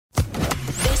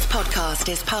podcast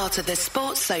is part of the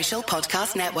Sports Social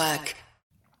Podcast Network.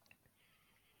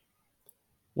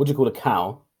 What do you call a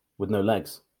cow with no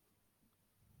legs?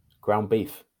 Ground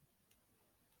beef.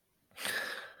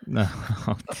 No.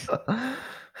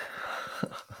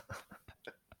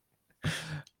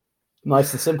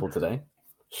 Nice and simple today.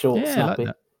 Short, Yeah, snappy.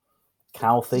 like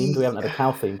cow themed. We haven't had a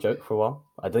cow themed joke for a while.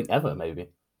 I think ever, maybe.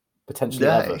 Potentially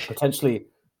No. ever. Potentially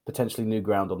new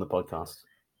ground on the podcast.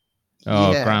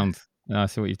 Oh, Yeah. ground. I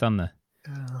see what you've done there.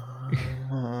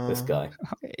 This guy.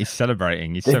 He's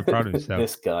celebrating. He's so proud of himself.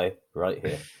 This guy right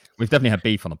here. We've definitely had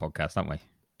beef on the podcast, haven't we?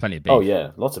 Plenty of beef. Oh,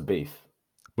 yeah. Lots of beef.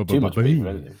 Too much beef, if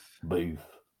anything. Beef.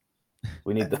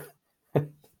 We need the...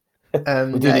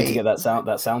 we do need to get that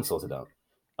sound sorted out.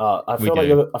 I feel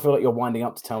like you're winding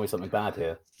up to tell me something bad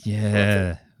here.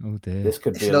 Yeah. Oh, dear. This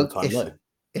could be an all-time low.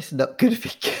 It's not going to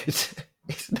be good.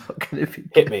 It's not going to be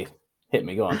good. Hit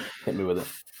me. Go on. Hit me with it.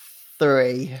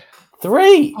 3.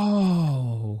 3.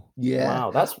 Oh, yeah.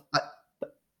 Wow,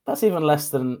 that's even less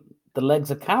than the legs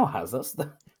a cow has. That's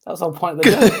the whole point of the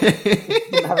joke. He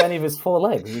didn't have any of his 4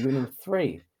 legs. He's given him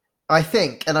 3. I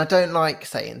think, and I don't like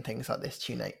saying things like this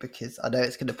to you, Nate, because I know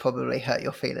it's going to probably hurt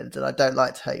your feelings, and I don't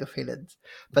like to hurt your feelings.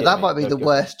 But that might be the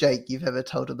worst joke you've ever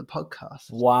told on the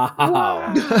podcast. Wow.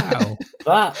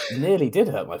 That nearly did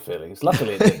hurt my feelings.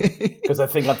 Luckily it didn't, because I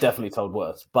think I've definitely told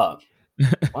worse. But,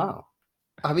 wow.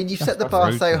 I mean, you've set the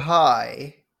bar so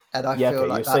high, and I feel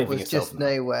like that was just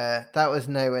nowhere. That was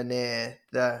nowhere near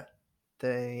the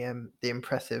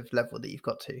impressive level that you've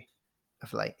got to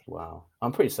of late. Wow,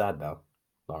 I'm pretty sad now,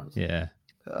 Lawrence. Yeah.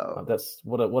 Oh. That's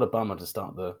what a bummer to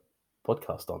start the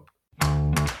podcast on.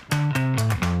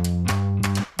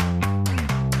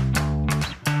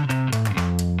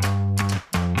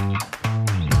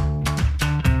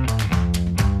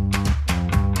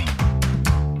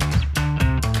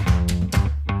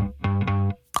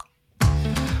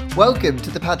 Welcome to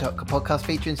the Paddock, a podcast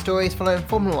featuring stories following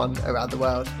Formula One around the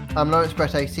world. I'm Lawrence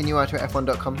Bretto, senior writer at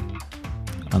F1.com.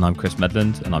 And I'm Chris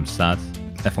Medland, and I'm sad,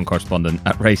 F1 correspondent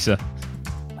at Racer.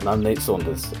 And I'm Nate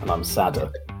Saunders, and I'm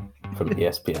sadder from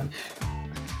ESPN.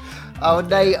 Oh,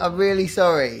 Nate, I'm really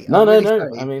sorry. No.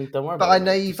 Sorry. I mean, don't worry but about it. I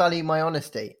know you value my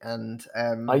honesty, and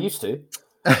I used to.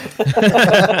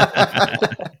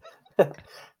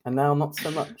 And now not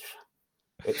so much.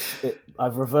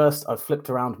 I've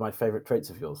flipped around my favourite traits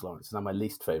of yours, Lawrence. It's now my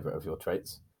least favourite of your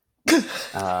traits.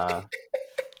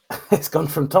 It's gone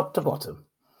from top to bottom.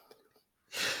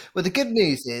 Well, the good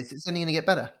news is it's only going to get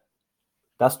better.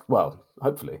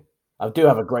 Hopefully. I do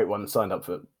have a great one signed up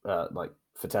for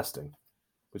testing,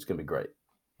 which is going to be great.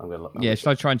 Should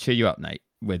I try and cheer you up, Nate,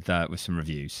 with some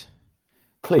reviews?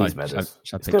 Please, Meadows.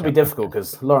 It's going to be difficult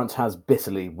because Lawrence has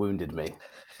bitterly wounded me.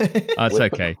 That's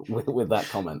okay. With that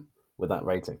comment, with that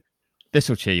rating. This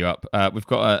will cheer you up. We've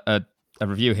got a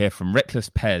review here from Reckless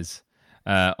Pez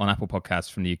on Apple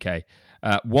Podcasts from the UK.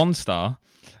 1 star.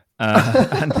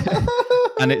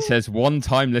 And it says,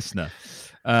 one-time listener.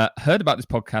 Heard about this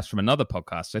podcast from another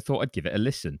podcast, so I thought I'd give it a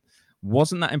listen.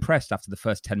 Wasn't that impressed after the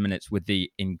first 10 minutes with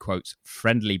the, in quotes,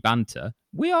 friendly banter.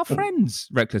 We are friends,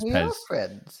 Reckless Pez. We are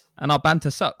friends. And our banter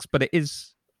sucks, but it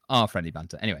is our friendly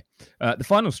banter. Anyway, the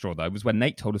final straw, though, was when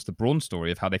Nate told us the Brawn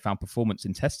story of how they found performance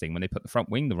in testing when they put the front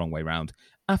wing the wrong way round.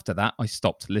 After that, I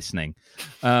stopped listening.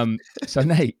 So,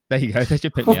 Nate, there you go. There's your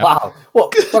pick me up. Wow.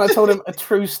 What? When I told him a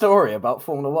true story about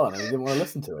Formula One and he didn't want to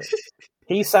listen to it.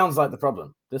 He sounds like the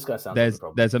problem. This guy sounds like the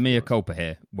problem. There's a mea culpa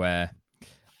here where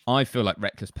I feel like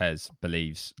Reckless Pez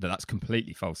believes that that's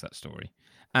completely false, that story.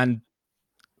 And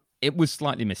it was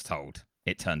slightly mistold,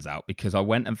 it turns out, because I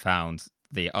went and found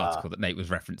the article that Nate was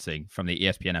referencing from the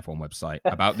ESPN F1 website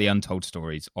about the untold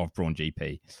stories of Brawn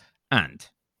GP. And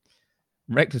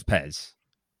Reckless Pez,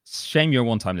 shame you're a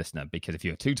one-time listener, because if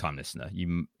you're a two-time listener,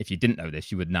 if you didn't know this,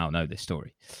 you would now know this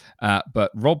story.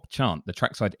 But Rob Chant, the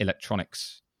trackside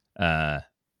electronics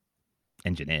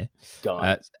engineer,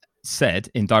 said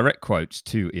in direct quotes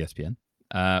to ESPN,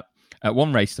 at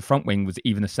one race, the front wing was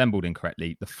even assembled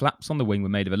incorrectly. The flaps on the wing were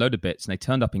made of a load of bits and they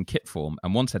turned up in kit form,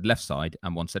 and one said left side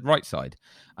and one said right side.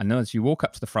 And then as you walk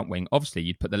up to the front wing, obviously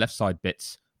you'd put the left side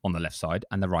bits on the left side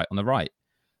and the right on the right.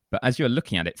 But as you're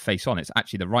looking at it face on, it's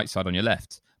actually the right side on your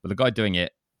left. But the guy doing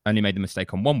it only made the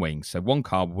mistake on one wing. So one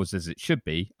car was as it should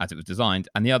be, as it was designed,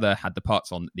 and the other had the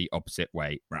parts on the opposite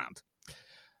way round.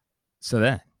 So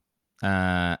there.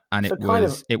 And it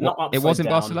was in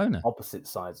Barcelona. Opposite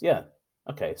sides. Yeah.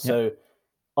 Okay. So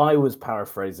I was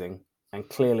paraphrasing, and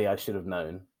clearly I should have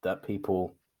known that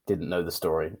people didn't know the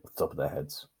story off the top of their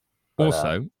heads. But,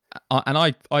 also,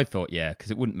 I thought, because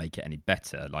it wouldn't make it any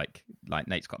better. Like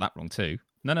Nate's got that wrong too.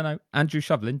 No. Andrew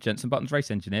Shovelin, Jenson Button's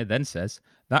race engineer, then says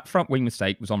that front wing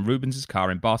mistake was on Rubens'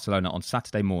 car in Barcelona on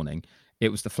Saturday morning. It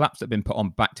was the flaps that had been put on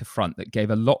back to front that gave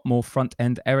a lot more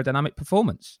front-end aerodynamic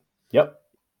performance. Yep.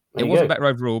 It wasn't better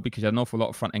overall because you had an awful lot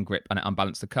of front-end grip and it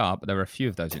unbalanced the car, but there were a few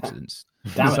of those incidents.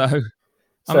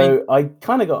 I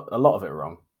kind of got a lot of it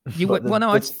wrong.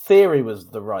 The theory was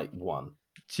the right one.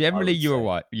 Generally, you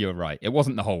were right. It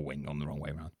wasn't the whole wing on the wrong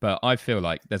way around. But I feel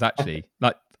like there's actually...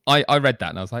 I read that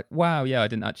and I was like, wow, yeah, I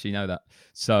didn't actually know that.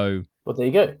 So... But there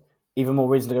you go. Even more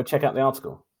reason to go check out the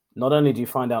article. Not only do you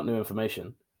find out new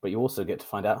information, but you also get to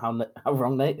find out how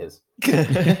wrong Nate is.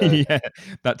 Yeah,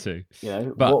 that too.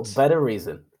 What better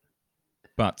reason?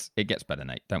 But it gets better,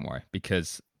 Nate. Don't worry,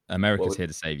 because America's here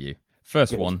to save you.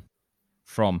 First one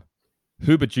from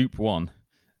Huberdupe1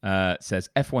 says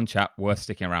F1 chat worth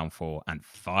sticking around for and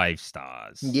 5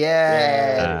 stars.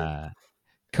 Yeah.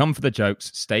 Come for the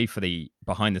jokes, stay for the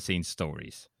behind-the-scenes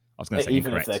stories. I was going to say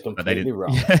even incorrect, if they're completely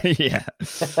wrong.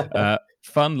 Yeah.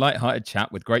 Fun, light-hearted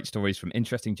chat with great stories from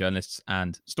interesting journalists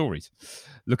and stories.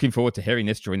 Looking forward to hearing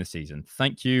this during the season.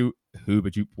 Thank you,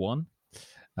 Huberdupe1.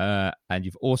 And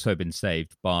you've also been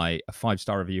saved by a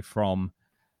 5-star review from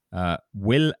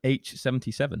Will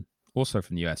H77, also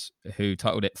from the US, who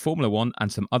titled it Formula One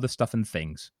and Some Other Stuff and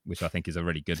Things, which I think is a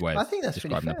really good way of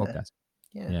describing the podcast.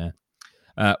 Yeah.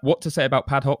 What to say about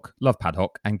Paddock? Love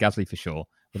Paddock and Gasly for sure.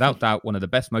 Without doubt, one of the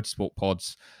best motorsport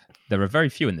pods. There are very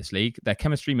few in this league. Their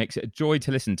chemistry makes it a joy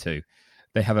to listen to.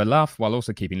 They have a laugh while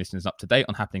also keeping listeners up to date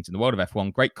on happenings in the world of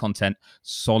F1. Great content.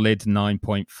 Solid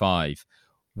 9.5.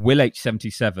 Will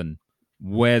H77,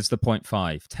 where's the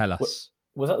 0.5? Tell us.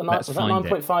 Was that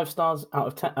 9.5 stars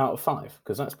out of 5?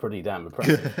 Because that's pretty damn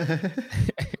impressive.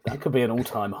 That could be an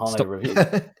all-time high review.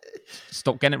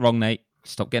 Stop getting it wrong, Nate.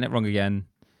 Stop getting it wrong again.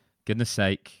 Goodness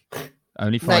sake.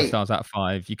 Only 5 stars out of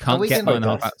 5. You can't get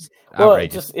 9.5. Well,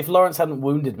 just if Lawrence hadn't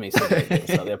wounded me so at the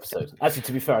start of the episode. Actually,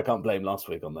 to be fair, I can't blame last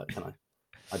week on that, can I?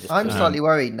 I'm slightly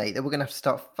worried, Nate, that we're going to have to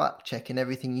start fact-checking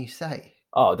everything you say.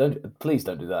 Oh, please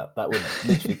don't do that. That would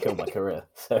literally kill my career.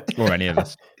 So. Or any of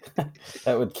us.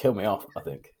 That would kill me off, I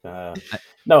think. No,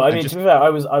 I mean, to be fair, I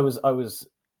was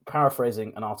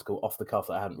paraphrasing an article off the cuff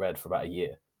that I hadn't read for about a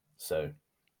year. So,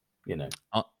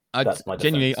 that's my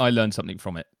genuinely, I learned something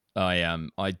from it. I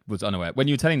was unaware. When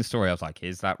you were telling the story, I was like,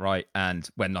 is that right? And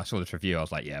when I saw this review, I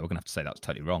was like, yeah, we're going to have to say that's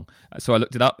totally wrong. So I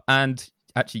looked it up and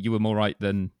actually you were more right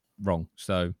than wrong.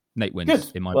 So Nate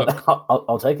wins in my book.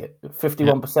 I'll take it.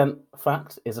 51%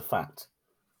 fact is a fact.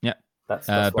 Yeah. That's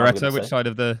Barretto, which side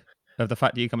of the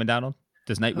fact are you coming down on?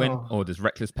 Does Nate win or does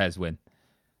Reckless Pez win?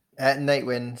 Nate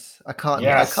wins. I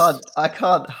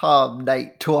can't harm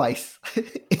Nate twice.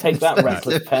 Take that,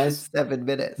 Reckless Pez. 7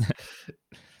 minutes.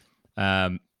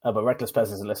 But Reckless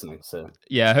Pez isn't listening, so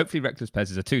yeah. Hopefully, Reckless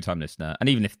Pez is a 2-time listener, and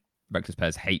even if Reckless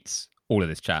Pez hates all of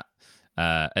this chat,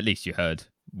 at least you heard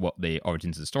what the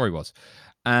origins of the story was.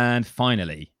 And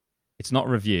finally, it's not a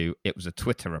review; it was a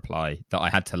Twitter reply that I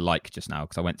had to like just now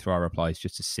because I went through our replies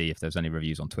just to see if there was any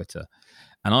reviews on Twitter,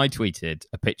 and I tweeted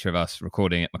a picture of us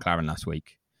recording at McLaren last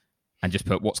week, and just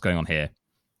put what's going on here,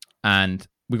 and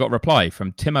we got a reply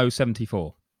from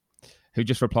Timo74, who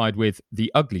just replied with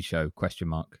the Ugly Show ?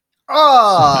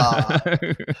 Oh,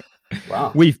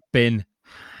 wow! We've been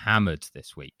hammered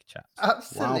this week, chaps.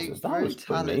 Absolute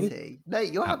brutality.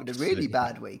 Nate, you're having a really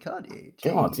bad week, aren't you?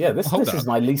 Jeez. God, yeah. This is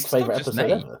my least favourite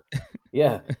episode ever.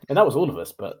 Yeah, and that was all of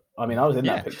us. But I mean, I was in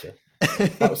that picture.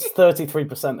 That was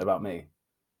 33% about me.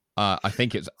 I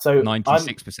think it's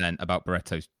 96% about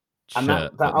Barretto's shirt. And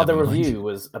that other review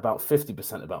was about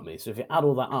 50% about me. So if you add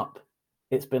all that up,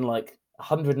 it's been like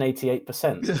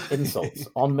 188% insults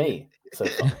on me so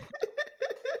far.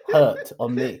 Hurt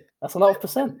on me. That's a lot of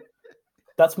percent.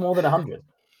 That's more than 100.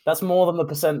 That's more than the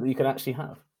percent that you can actually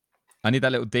have. I need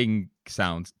that little ding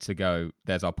sound to go,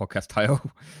 there's our podcast title.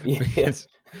 Yeah.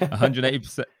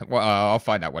 180%. Well, I'll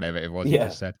find out whatever it was you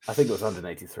just said. I think it was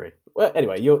 183. Well,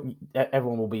 anyway,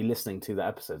 everyone will be listening to that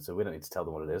episode, so we don't need to tell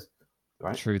them what it is.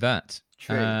 Right? True that.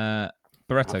 True.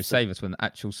 Barretto, save us with an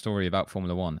actual story about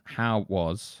Formula One. How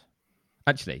was...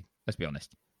 Actually, let's be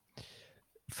honest.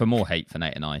 For more hate for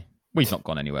Nate and I, we've not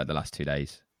gone anywhere the last 2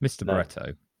 days. Mr.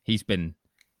 Barretto, he's been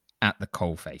at the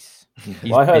coalface. He's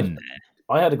been there.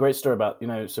 I heard a great story about,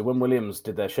 so when Williams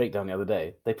did their shakedown the other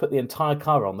day, they put the entire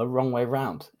car on the wrong way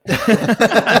round.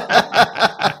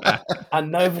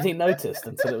 And nobody noticed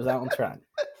until it was out on track.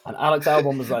 And Alex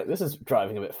Albon was like, this is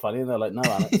driving a bit funny. And they're like, no,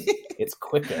 Alex, it's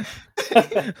quicker.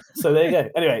 So there you go.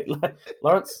 Anyway,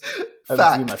 Lawrence, over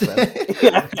to you, my friend.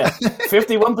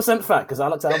 51% fact, because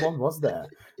Alex Albon was there.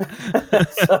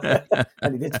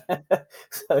 And he did.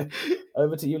 So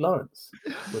over to you, Lawrence,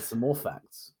 with some more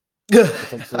facts.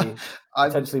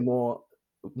 potentially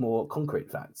more concrete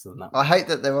facts than that. I hope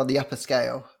that they're on the upper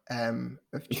scale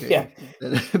of truth. Yeah.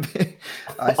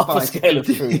 Upper scale of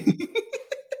truth.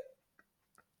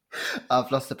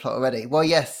 I've lost the plot already. Well,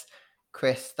 yes,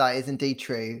 Chris, that is indeed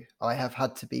true. I have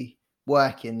had to be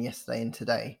working yesterday and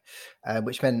today,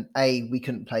 which meant we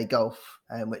couldn't play golf,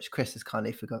 which Chris has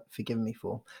kindly forgiven me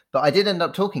for. But I did end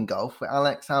up talking golf with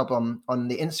Alex Albon on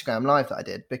the Instagram live that I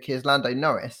did, because Lando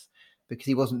Norris, because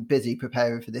he wasn't busy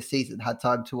preparing for this season, had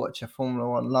time to watch a Formula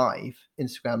One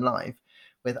Instagram live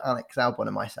with Alex Albon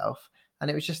and myself, and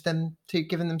it was just them two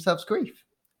giving themselves grief.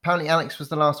 Apparently Alex was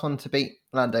the last one to beat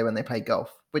Lando when they played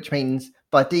golf, which means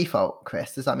by default,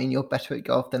 Chris, does that mean you're better at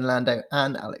golf than Lando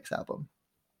and Alex Albon?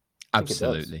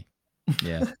 Absolutely.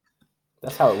 Yeah.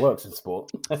 That's how it works in sport.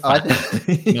 Not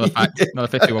a fact.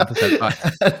 Not a 51%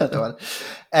 fact. Another one.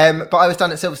 But I was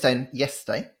down at Silverstone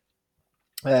yesterday,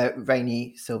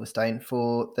 rainy Silverstone,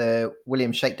 for the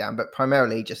Williams Shakedown, but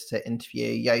primarily just to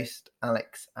interview Joost,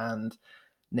 Alex and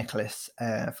Nicholas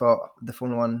for the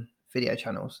Formula One video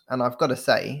channels. And I've got to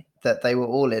say that they were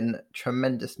all in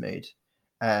tremendous mood.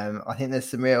 I think there's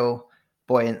some real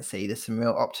buoyancy, there's some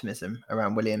real optimism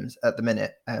around Williams at the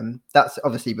minute. That's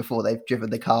obviously before they've driven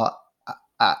the car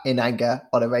in anger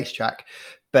on a racetrack.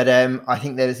 But I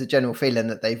think there is a general feeling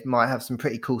that they might have some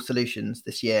pretty cool solutions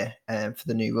this year for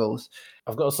the new rules.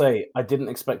 I've got to say, I didn't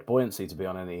expect buoyancy to be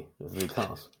on any of the new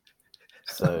cars.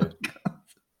 So,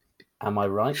 am I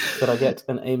right? Could I get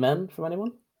an amen from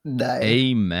anyone? No.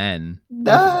 Amen.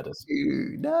 No.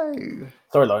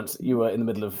 Sorry, Lawrence, you were in the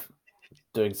middle of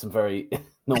doing some very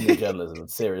normal journalism and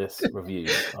serious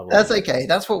reviews. That's okay.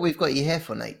 That's what we've got you here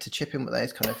for, Nate, to chip in with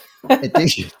those kind of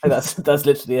additions. That's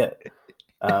literally it.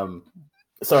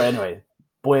 Sorry, anyway.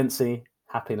 Buoyancy,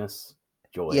 happiness,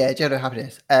 joy. Yeah, general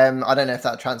happiness. I don't know if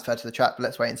that transferred to the track, but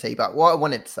let's wait and see. But what I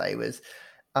wanted to say was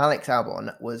Alex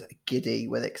Albon was giddy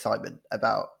with excitement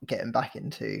about getting back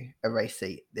into a race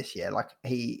seat this year.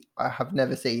 I have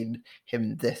never seen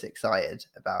him this excited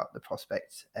about the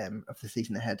prospect of the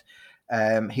season ahead.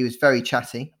 He was very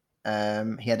chatty.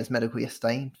 He had his medical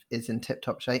yesterday, is in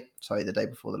tip-top shape. Sorry, the day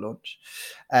before the launch.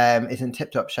 Is in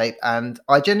tip-top shape. And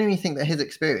I genuinely think that his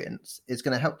experience is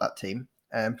going to help that team,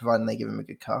 providing they give him a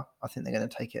good car. I think they're going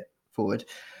to take it forward.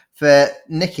 For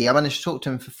Nicky, I managed to talk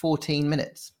to him for 14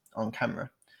 minutes on camera.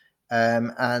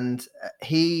 And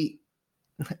the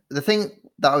thing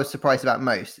that I was surprised about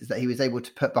most is that he was able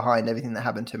to put behind everything that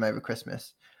happened to him over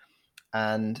Christmas.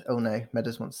 And, oh no,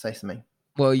 Meadows wants to say something.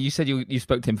 Well, you said you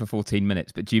spoke to him for 14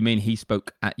 minutes, but do you mean he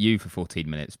spoke at you for 14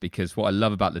 minutes? Because what I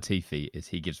love about Latifi is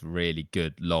he gives really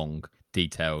good, long,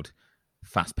 detailed,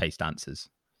 fast-paced answers.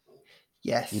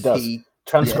 Yes, he does.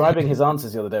 Transcribing his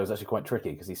answers the other day was actually quite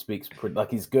tricky because he speaks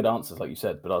he's good answers, like you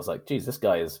said. But I was like, geez, this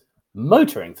guy is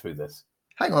motoring through this.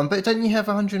 Hang on, but don't you have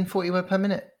 140 word per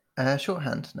minute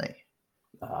shorthand, Nate?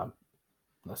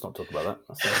 Let's not talk about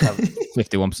that.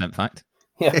 51% fact.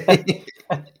 Yeah.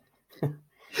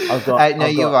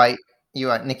 You're right. You're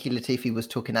right. Nicky Latifi was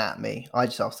talking at me. I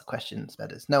just asked the questions,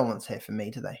 Meadows. No one wants to hear from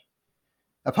me today.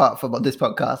 Apart from on this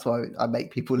podcast where I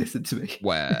make people listen to me.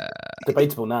 Well,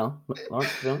 debatable now, to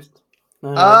be honest.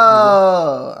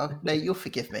 No, you'll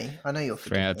forgive me. I know you'll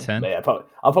forgive 3 out of 10. Yeah,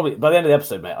 I'll probably by the end of the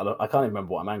episode, mate. I can't even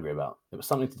remember what I'm angry about. It was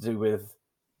something to do with.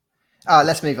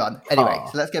 Let's move on. Anyway,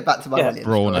 so let's get back to my Williams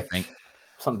Brawn, story. I think.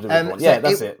 Something to do with Brawn. Yeah,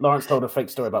 that's it. Lawrence told a fake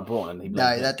story about Brawn, and he.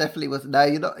 No, that definitely wasn't. No,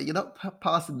 you're not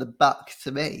passing the buck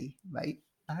to me, mate.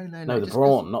 No, the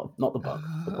Brawn, not the buck.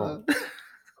 The Brawn.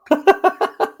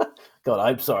 God,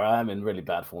 I'm sorry. I am in really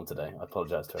bad form today. I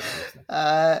apologise to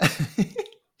everyone listening.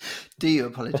 Do you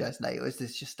apologise, Nate, or is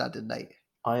this just standard Nate?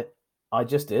 I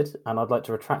just did, and I'd like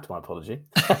to retract my apology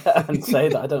and say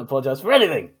that I don't apologise for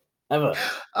anything, ever.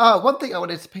 One thing I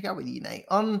wanted to pick up with you, Nate.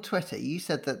 On Twitter, you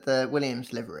said that the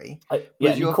Williams livery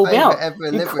was your favourite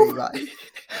ever livery, right?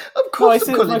 Of course, no, I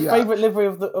said it was my favourite livery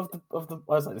of the. I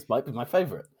was like, this might be my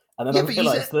favourite. And then I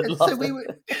realised that. So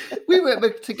we were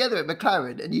together at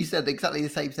McLaren, and you said exactly the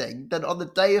same thing. Then on the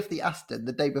day of the Aston,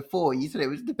 the day before, you said it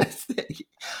was the best thing.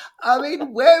 I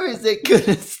mean, where is it going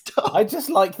to stop? I just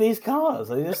like these cars.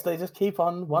 They just keep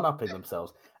on one-upping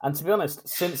themselves. And to be honest,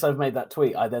 since I've made that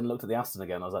tweet, I then looked at the Aston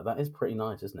again. I was like, that is pretty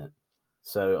nice, isn't it?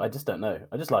 So I just don't know.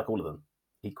 I just like all of them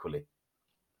equally.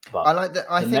 But I like that.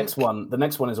 The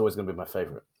next one is always going to be my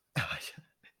favourite.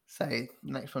 So the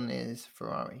next one is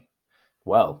Ferrari.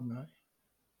 Well,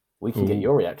 we can get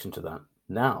your reaction to that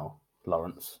now,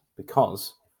 Lawrence,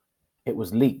 because it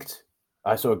was leaked.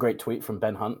 I saw a great tweet from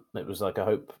Ben Hunt. It was like, I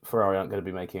hope Ferrari aren't going to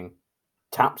be making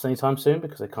taps anytime soon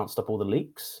because they can't stop all the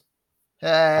leaks.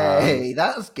 Hey,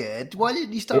 that's good. Why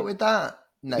didn't you start with that?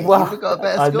 No, you would have got a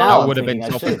better score. That would have been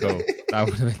topical. That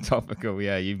would have been topical.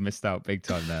 Yeah, you've missed out big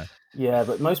time there. Yeah,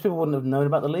 but most people wouldn't have known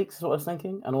about the leaks, is what I was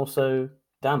thinking. And also,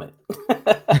 damn it.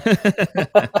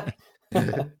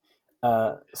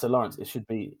 So, Lawrence, it should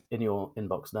be in your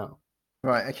inbox now.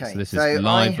 Right, okay. So this is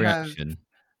live reaction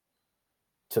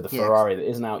to the Ferrari that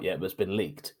isn't out yet, but it's been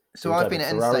leaked. So I've been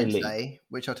at Enstone today,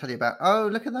 which I'll tell you about. Oh,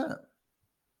 look at that.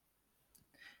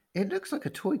 It looks like a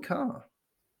toy car.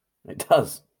 It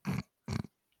does. Do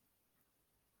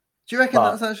you reckon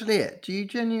that's actually it? Do you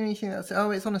genuinely think that's it?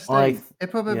 Oh, it's on a stage.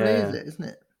 It probably is it, isn't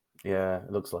it? Yeah,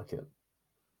 it looks like it.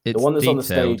 The one that's on the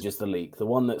stage is the leak. The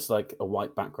one that's like a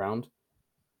white background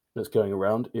that's going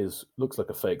around looks like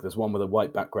a fake. There's one with a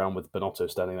white background with Binotto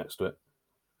standing next to it.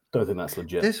 Don't think that's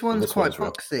legit. This one's quite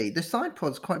boxy. The side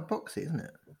pod's quite boxy, isn't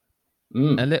it?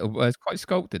 A little. It's quite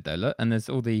sculpted though, look. And there's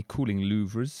all the cooling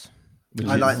louvres.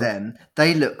 I like them.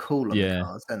 They look cool on the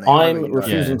cars, don't they? I'm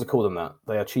refusing to call them that.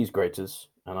 They are cheese graters,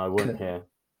 and I wouldn't hear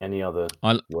any other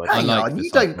word. Hang on, you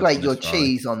don't grate your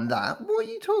cheese on that. What are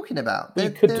you talking about? You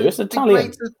could do. It's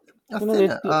Italian.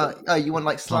 You want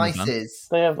like slices?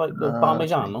 They have like the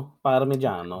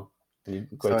Parmigiano.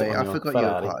 Sorry, I forgot you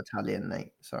were part Italian,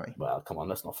 Nate. Sorry. Well, come on,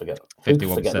 let's not forget.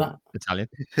 51% Italian.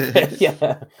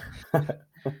 Yeah.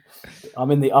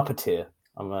 I'm in the upper tier.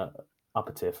 I'm a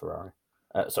upper tier Ferrari.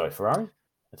 Ferrari?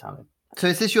 Italian. So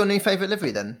is this your new favourite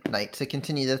livery then, Nate, to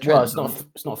continue the trend? Well,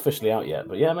 it's not officially out yet,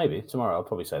 but yeah, maybe. Tomorrow I'll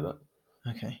probably say that.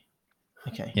 Okay.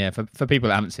 Yeah, for people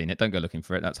that haven't seen it, don't go looking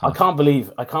for it. That's hard. I can't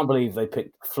believe they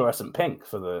picked fluorescent pink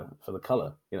for the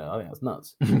colour. You know, I think that's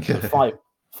nuts.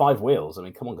 Five wheels. I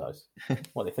mean, come on, guys.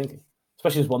 What are they thinking?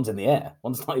 Especially as one's in the air.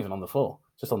 One's not even on the floor.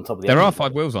 Just on top of the There are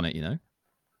 5 wheels on it, you know.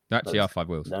 There actually are 5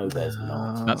 wheels. No, there's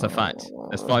not. That's a fact.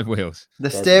 There's 5 wheels.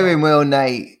 There's steering wheel,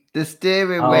 Nate. The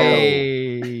steering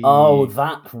wheel. Oh,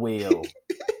 that wheel.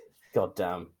 God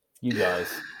damn. You guys.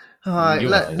 All right, you're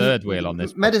the third wheel on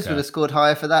this. Meadows would have scored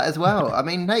higher for that as well. I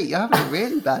mean, Nate, you're having a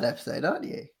really bad episode, aren't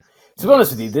you? To be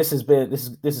honest with you, this has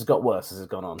got worse as it's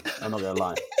gone on. I'm not going to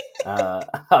lie.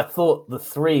 I thought the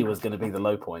 3 was going to be the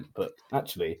low point, but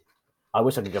actually, I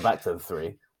wish I could go back to the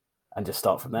 3 and just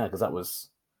start from there because that was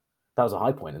a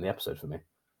high point in the episode for me.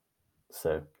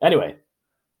 So anyway,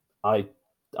 I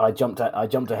jumped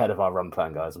ahead of our run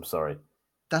plan, guys. I'm sorry.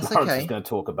 That's Lawrence okay. is going to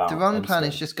talk about the run plan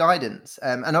is just guidance,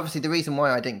 and obviously the reason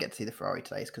why I didn't get to see the Ferrari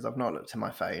today is because I've not looked at my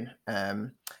phone,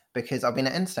 because I've been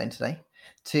at Enstone today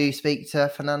to speak to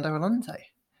Fernando Alonso,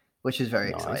 which is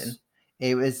very exciting.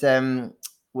 It was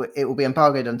it will be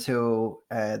embargoed until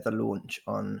the launch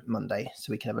on Monday, so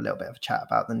we can have a little bit of a chat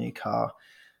about the new car,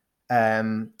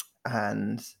 and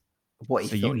what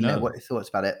he thought, what his thoughts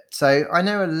about it. So I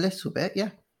know a little bit,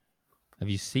 yeah. Have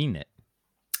you seen it?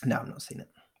 No, I've not seen it.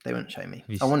 They wouldn't show me.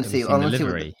 I wanted to see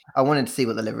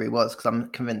what the livery was because I'm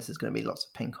convinced there's going to be lots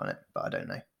of pink on it, but I don't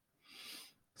know.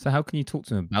 So how can you talk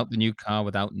to him about the new car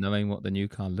without knowing what the new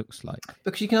car looks like?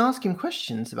 Because you can ask him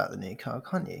questions about the new car,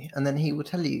 can't you? And then he will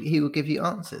tell you, he will give you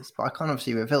answers. But I can't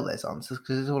obviously reveal those answers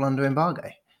because it's all under embargo.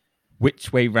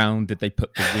 Which way round did they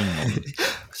put the wing on?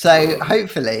 So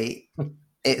hopefully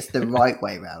it's the right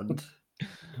way round.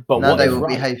 But now they will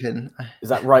be hoping. Is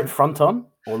that right front on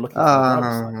or looking from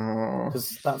the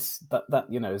side? Because that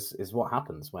is what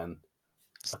happens when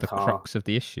it's the crux of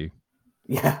the issue.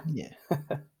 Yeah.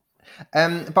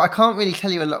 But I can't really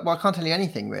tell you a lot. Well, I can't tell you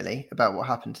anything really about what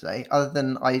happened today, other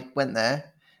than I went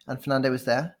there and Fernando was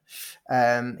there.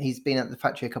 He's been at the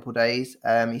factory a couple of days.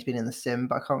 He's been in the sim,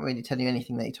 but I can't really tell you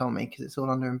anything that he told me because it's all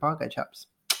under embargo, chaps.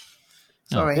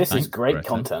 Sorry. This is great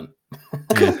content.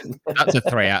 Yeah. That's a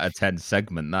 3 out of 10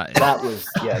 segment. That was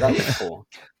 4.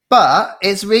 But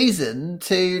it's reason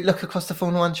to look across the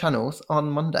Formula 1 channels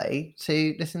on Monday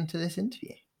to listen to this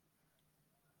interview.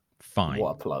 Fine. What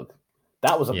a plug.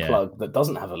 That was a plug that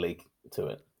doesn't have a leak to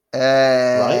it.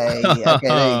 Right? Yeah, okay,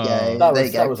 there you go. There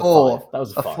you go. That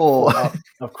was a 4.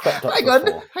 I've crept up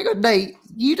hang on, Nate.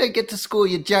 You don't get to score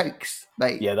your jokes,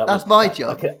 mate. Yeah, that's my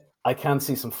job. I can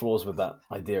see some flaws with that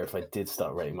idea if I did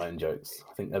start rating my own jokes.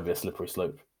 I think there'd be a slippery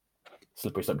slope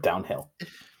downhill.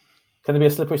 Can there be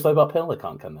a slippery slope uphill? There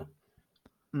can't, can there?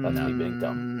 That's me being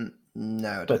dumb.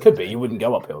 No. But it could be. You wouldn't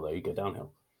go uphill, though. You go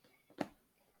downhill.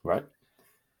 Right?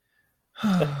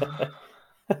 How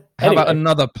about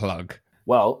another plug?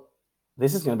 Well,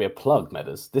 this is going to be a plug,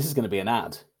 Meadows. This is going to be an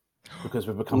ad because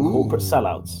we've become corporate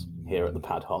sellouts here at the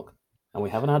Padhock, and we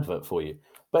have an advert for you.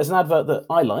 But it's an advert that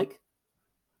I like,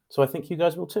 so I think you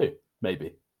guys will too,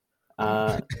 maybe.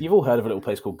 You've all heard of a little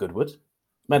place called Goodwood.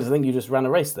 Meadows, I think you just ran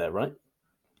a race there, right?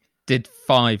 Did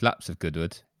 5 laps of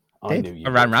Goodwood. I knew you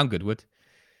ran around Goodwood.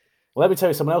 Well, let me tell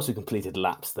you someone else who completed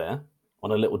laps there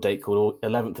on a little date called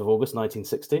 11th of August,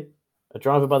 1960. a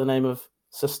driver by the name of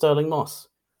Sir Stirling Moss.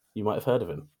 You might have heard of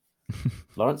him.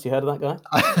 Lawrence, you heard of that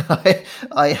guy?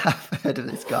 I have heard of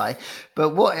this guy, but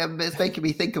what it's making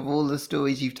me think of all the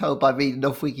stories you've told by reading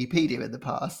off Wikipedia in the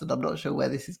past, and I'm not sure where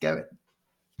this is going.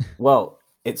 Well,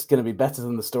 it's going to be better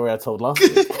than the story I told last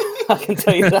week. I can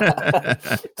tell you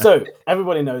that. So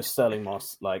everybody knows Stirling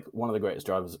Moss, like one of the greatest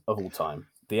drivers of all time.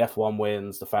 The F1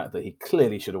 wins, the fact that he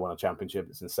clearly should have won a championship.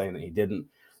 It's insane that he didn't.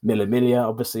 Mille Miglia,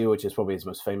 obviously, which is probably his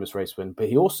most famous race win. But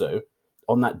he also,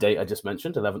 on that date I just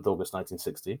mentioned, 11th August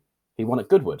 1960, he won at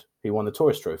Goodwood. He won the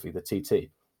Tourist Trophy, the TT,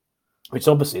 which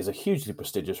obviously is a hugely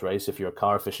prestigious race if you're a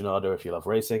car aficionado, if you love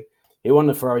racing. He won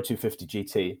the Ferrari 250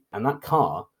 GT, and that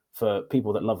car, for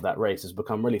people that love that race, has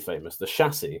become really famous. The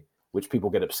chassis, which people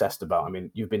get obsessed about. I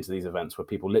mean, you've been to these events where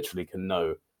people literally can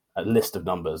know a list of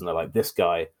numbers, and they're like, this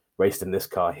guy raced in this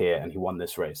car here, and he won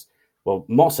this race. Well,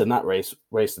 Moss in that race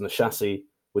raced in the chassis,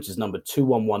 which is number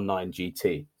 2119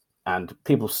 GT. And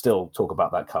people still talk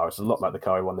about that car. It's a lot like the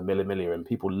car he won the Mille Miglia in.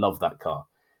 People love that car.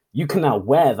 You can now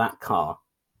wear that car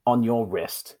on your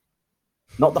wrist.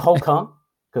 Not the whole car,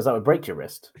 because that would break your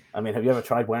wrist. I mean, have you ever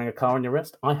tried wearing a car on your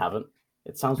wrist? I haven't.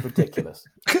 It sounds ridiculous.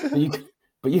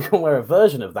 But you can wear a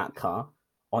version of that car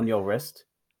on your wrist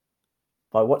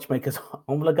by watchmakers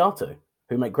Omologato,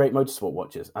 who make great motorsport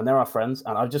watches. And they're our friends.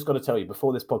 And I've just got to tell you,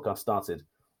 before this podcast started,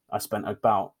 I spent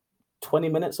about 20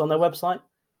 minutes on their website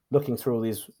looking through all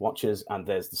these watches, and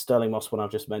there's the Stirling Moss one I've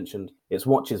just mentioned. It's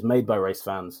watches made by race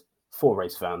fans, for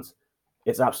race fans.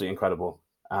 It's absolutely incredible.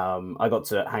 I got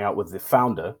to hang out with the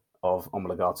founder of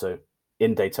Omologato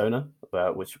in Daytona,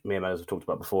 which me and Mez have talked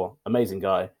about before. Amazing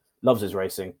guy, loves his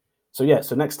racing. So yeah,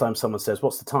 so next time someone says,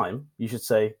 what's the time? You should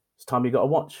say, it's time you got a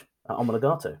watch at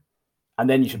Omologato. And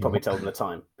then you should probably tell them the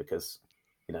time, because,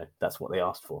 you know, that's what they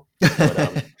asked for.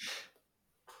 But,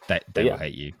 they will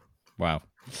hate you. Wow.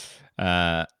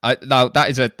 That's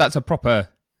a proper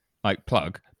like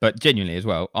plug, but genuinely as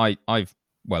well, I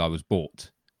was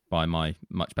bought by my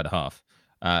much better half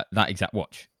that exact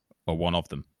watch, or one of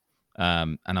them,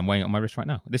 and I'm wearing it on my wrist right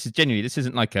now. This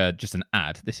isn't like just an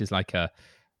ad. This is like a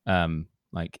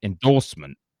like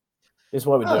endorsement. This is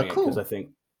why we're doing it, because I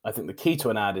think the key to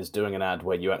an ad is doing an ad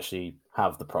where you actually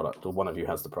have the product, or one of you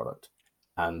has the product,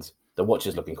 and the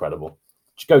watches look incredible.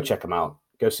 Just go check them out.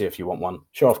 Go see if you want one.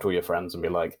 Show off to all your friends and be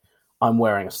like, I'm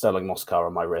wearing a Stirling Moss car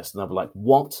on my wrist. And they'll be like,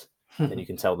 what? Then you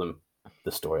can tell them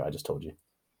the story I just told you.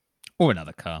 Or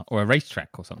another car, or a racetrack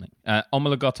or something.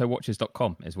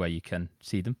 Omologatowatches.com is where you can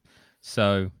see them.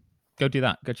 So go do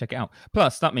that. Go check it out.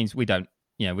 Plus, that means we can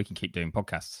keep doing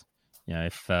podcasts. You know,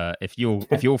 if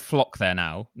you'll flock there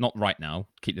now, not right now,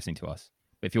 keep listening to us.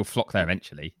 But if you'll flock there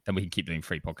eventually, then we can keep doing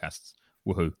free podcasts.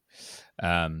 Woohoo.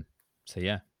 So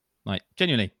yeah. Like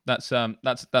genuinely, that's a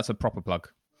proper plug.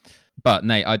 But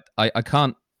Nate, I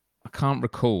can't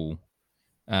recall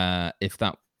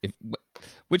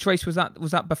which race was that?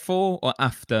 Was that before or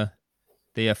after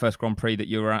the first Grand Prix that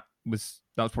you were at? That was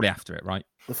probably after it, right?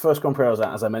 The first Grand Prix I was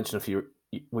at, as I mentioned a few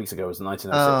weeks ago, was the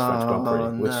 1906 French Grand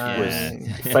Prix, which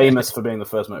was famous for being the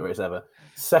first motor race ever.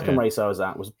 Second race I was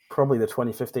at was probably the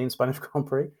 2015 Spanish Grand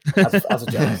Prix, as a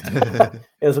journalist.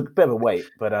 It was a bit of a wait,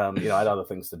 but I had other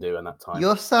things to do in that time.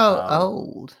 You're so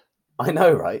old. I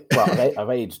know, right? Well, I've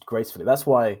aged gracefully. That's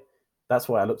why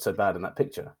I looked so bad in that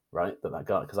picture, right? That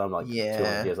guy, because I'm like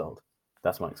 200 years old.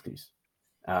 That's my excuse.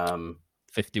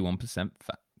 51%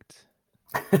 fact.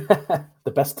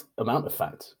 The best amount of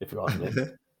fact, if you ask me.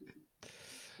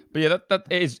 But yeah,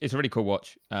 it's a really cool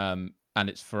watch, and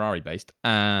it's Ferrari based.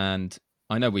 And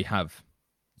I know we have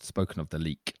spoken of the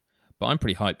leak, but I'm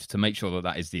pretty hyped to make sure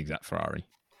that is the exact Ferrari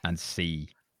and see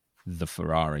the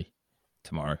Ferrari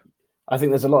tomorrow. I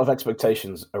think there's a lot of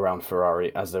expectations around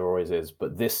Ferrari, as there always is,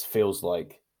 but this feels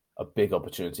like a big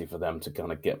opportunity for them to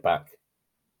kind of get back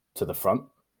to the front.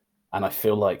 And I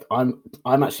feel like I'm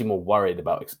actually more worried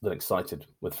than excited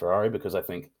with Ferrari, because I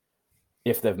think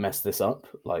if they've messed this up,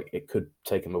 like it could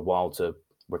take them a while to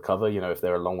recover, if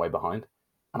they're a long way behind.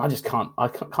 And I just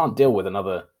can't deal with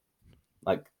another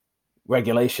like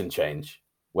regulation change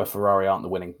where Ferrari aren't the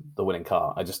winning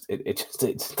car.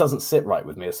 It doesn't sit right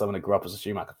with me as someone who grew up as a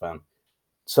Schumacher fan.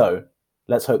 So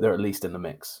let's hope they're at least in the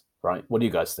mix, right? What do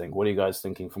you guys think? What are you guys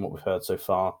thinking from what we've heard so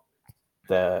far?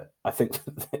 I think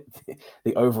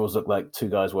the overalls look like two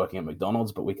guys working at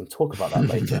McDonald's, but we can talk about that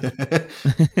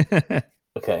later.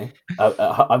 Okay.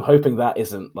 I'm hoping that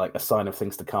isn't like a sign of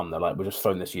things to come. They're like, we'll just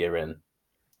phone this year in.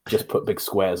 Just put big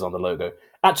squares on the logo.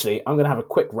 Actually, I'm going to have a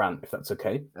quick rant, if that's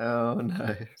okay. Oh,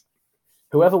 no.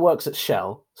 Whoever works at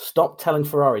Shell, stop telling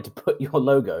Ferrari to put your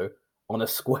logo on a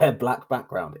square black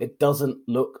background. It doesn't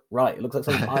look right. It looks like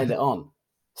someone ironed it on.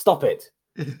 Stop it.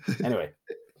 Anyway,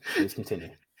 please continue.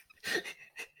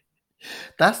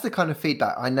 That's the kind of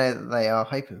feedback I know that they are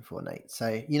hoping for, Nate.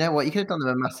 So you know what? You could have done them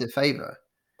a massive favour.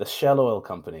 The Shell Oil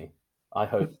Company, I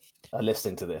hope, are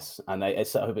listening to this, and I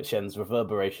hope it sends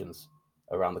reverberations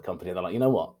around the company. They're like, you know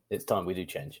what? It's time we do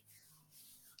change.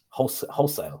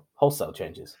 Wholesale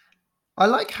changes. I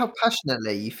like how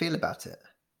passionately you feel about it.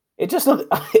 It just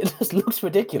looks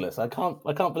ridiculous. I can't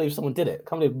believe someone did it. I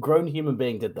can't believe a grown human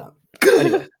being did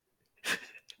that.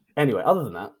 Anyway, other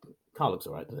than that, car looks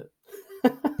all right, does it?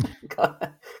 Car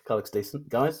looks decent.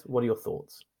 Guys, what are your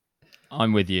thoughts?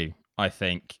 I'm with you. I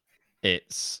think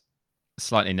it's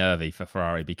slightly nervy for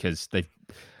Ferrari because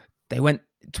they went.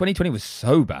 2020 was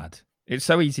so bad. It's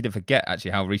so easy to forget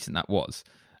actually how recent that was.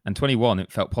 And 21,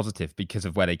 it felt positive because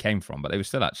of where they came from, but they were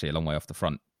still actually a long way off the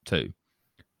front too.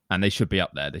 And they should be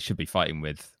up there. They should be fighting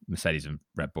with Mercedes and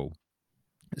Red Bull.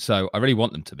 So I really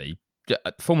want them to be.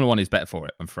 Formula One is better for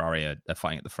it when Ferrari are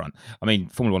fighting at the front. I mean,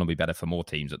 Formula One will be better for more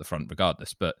teams at the front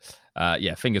regardless. But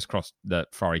fingers crossed that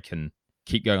Ferrari can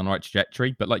keep going on the right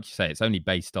trajectory. But like you say, it's only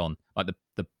based on like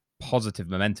the positive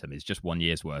momentum is just 1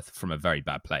 year's worth from a very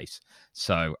bad place.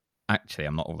 So actually,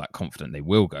 I'm not all that confident they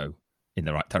will go in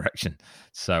the right direction.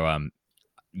 So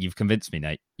you've convinced me,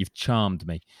 Nate. You've charmed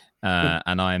me.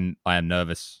 And I am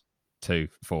nervous too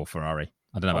for Ferrari.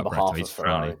 I don't know about Barretto. He's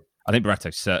Ferrari. I think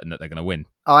Barretto's certain that they're going to win.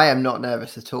 I am not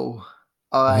nervous at all.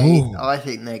 I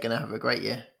think they're going to have a great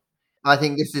year. I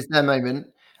think this is their moment,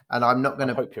 and I'm not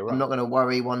going to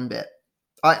worry one bit.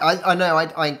 I know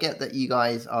I get that you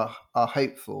guys are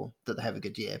hopeful that they have a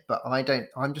good year, but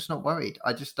I'm just not worried.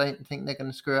 I just don't think they're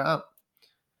going to screw it up.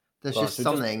 There's Lawrence, just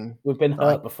something. We've been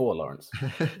hurt before, Lawrence.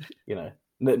 You know.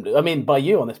 I mean, by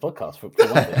you on this podcast for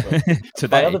one thing, but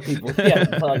today, by other people,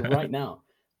 like right now.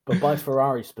 But by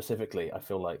Ferrari specifically, I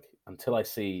feel like until I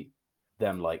see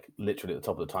them like literally at the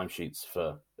top of the timesheets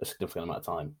for a significant amount of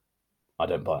time, I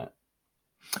don't buy it.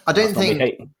 I don't think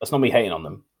that's not me hating on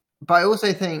them. But I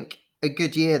also think a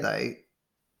good year though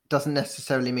doesn't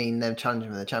necessarily mean them challenging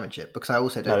for the championship, because I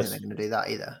also don't think they're going to do that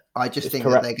either. I just think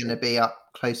that they're going to be up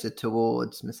closer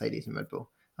towards Mercedes and Red Bull.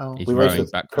 Oh, we race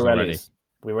with Pirellis.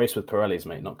 We race with Pirellis,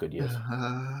 mate. Not good years.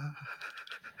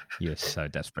 You're so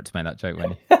desperate to make that joke,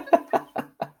 weren't you?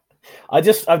 I've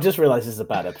just realised this is a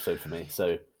bad episode for me.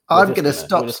 So I'm going to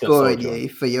stop scoring you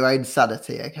for your own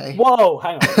sanity. Okay. Whoa,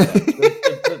 hang on.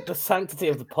 The sanctity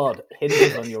of the pod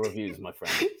hinges on your reviews, my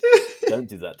friend. Don't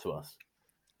do that to us.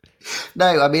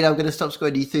 No, I mean, I'm going to stop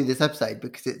scoring you through this episode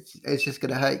because it's just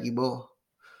going to hurt you more.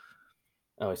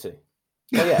 Oh, I see.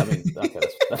 Well, yeah, I mean, okay,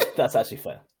 that's actually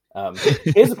fair.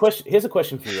 Here's a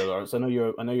question for you, Lawrence. I know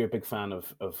you're a big fan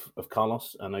of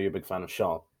Carlos. I know you're a big fan of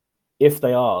Charles. If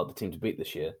they are the team to beat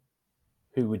this year,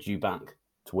 who would you back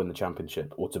to win the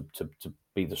championship or to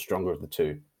be the stronger of the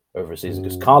two over a season?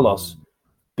 Because Carlos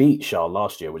beat Charles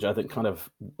last year, which I think kind of,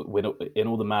 in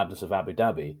all the madness of Abu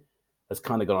Dhabi, has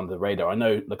kind of gone under the radar. I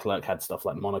know Leclerc had stuff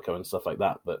like Monaco and stuff like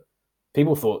that, but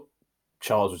people thought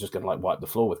Charles was just going to like wipe the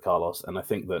floor with Carlos. And I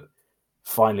think that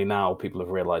finally now people have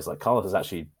realized like Carlos is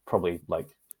actually probably like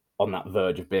on that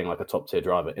verge of being like a top tier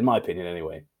driver, in my opinion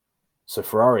anyway. So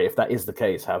Ferrari, if that is the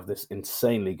case, have this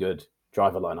insanely good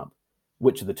driver lineup.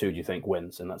 Which of the two do you think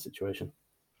wins in that situation?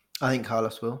 I think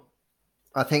Carlos will.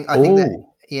 I think that,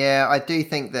 yeah, I do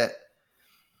think that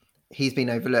he's been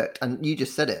overlooked. And you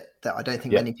just said it, that I don't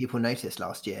think many people noticed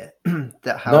last year.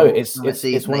 That how it's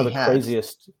one of the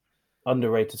craziest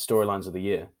underrated storylines of the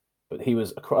year. But he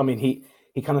was, I mean, he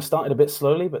kind of started a bit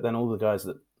slowly, but then all the guys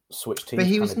that switched teams. But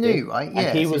he was new, right? Yeah.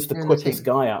 And he was the quickest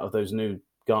guy out of those new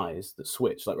guys that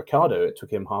switched. Like Ricciardo, it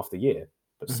took him half the year.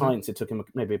 But Sainz, it took him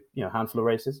maybe a handful of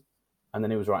races. And then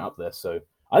he was right up there. So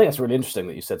I think it's really interesting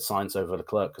that you said Sainz over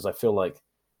Leclerc, because I feel like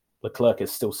Leclerc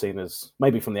is still seen as,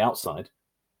 maybe from the outside,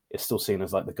 is still seen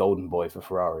as like the golden boy for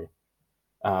Ferrari.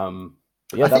 I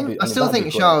still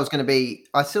think Charles is going to be.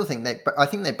 I think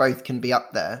they both can be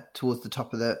up there towards the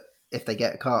top of the. If they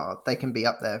get a car, they can be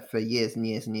up there for years and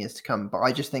years and years to come. But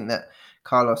I just think that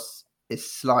Carlos is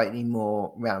slightly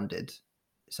more rounded.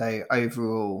 So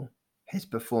overall, his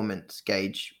performance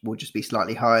gauge will just be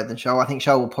slightly higher than Charles. I think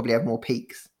Charles will probably have more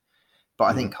peaks, but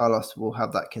I think Carlos will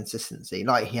have that consistency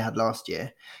like he had last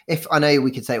year. If I know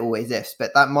we could say always ifs,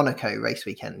 but that Monaco race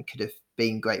weekend could have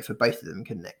been great for both of them,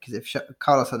 couldn't it? Because if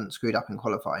Carlos hadn't screwed up in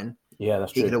qualifying,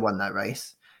 that's true. He could have won that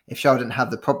race. If Charles didn't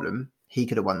have the problem, he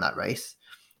could have won that race.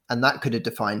 And that could have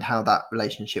defined how that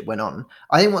relationship went on.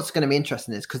 I think what's going to be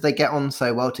interesting is because they get on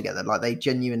so well together, like they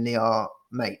genuinely are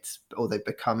mates, or they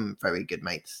become very good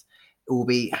mates. It will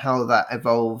be how that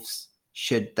evolves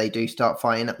should they do start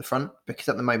fighting at the front, because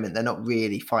at the moment they're not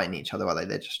really fighting each other, are they?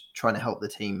 They're just trying to help the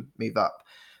team move up.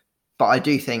 But I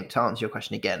do think, to answer your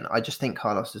question again, I just think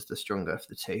Carlos is the stronger of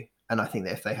the two. And I think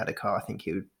that if they had a car, I think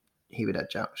he would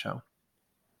edge out Charles.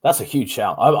 That's a huge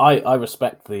shout. I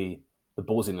respect the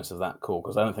ballsiness of that call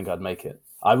because I don't think I'd make it.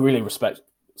 I really respect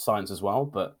Sainz as well,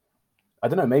 but I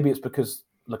don't know. Maybe it's because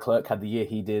Leclerc had the year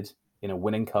he did in a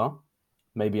winning car.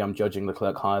 Maybe I'm judging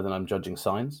Leclerc higher than I'm judging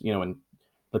Sainz. You know, when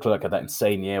Leclerc had that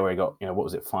insane year where he got, what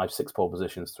was it, 5-6 pole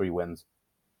positions, 3 wins.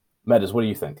 Meadows, what do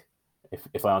you think?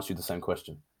 If I asked you the same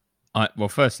question. Well,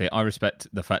 firstly, I respect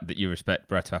the fact that you respect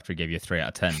Barretto after he gave you a 3 out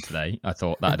of 10 today. I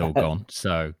thought that had all gone,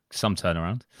 so some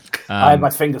turnaround. I had my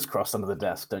fingers crossed under the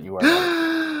desk. Don't you worry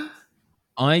about it.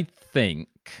 I think,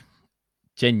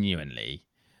 genuinely,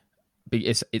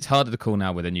 it's harder to call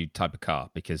now with a new type of car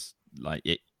because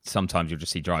sometimes you'll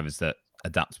just see drivers that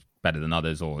adapt better than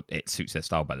others or it suits their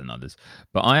style better than others.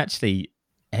 But I actually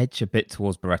edge a bit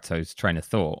towards Barretto's train of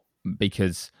thought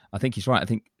because I think he's right. I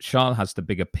think Charles has the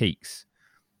bigger peaks.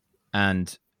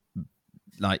 And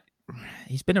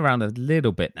he's been around a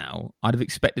little bit now. I'd have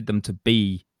expected them to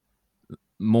be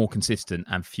more consistent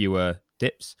and fewer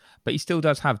dips, but he still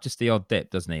does have just the odd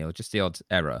dip, doesn't he? Or just the odd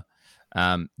error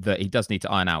that he does need to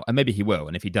iron out. And maybe he will.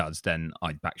 And if he does, then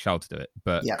I'd back Charles to do it.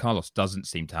 But Carlos doesn't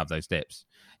seem to have those dips.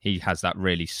 He has that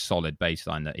really solid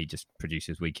baseline that he just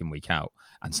produces week in, week out,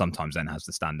 and sometimes then has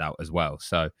the standout as well.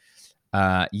 So,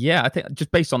 I think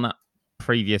just based on that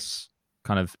previous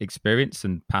kind of experience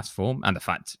and past form and the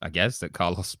fact, I guess, that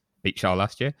Carlos beat Charles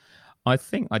last year, I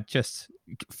think I just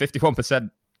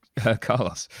 51%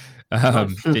 Carlos,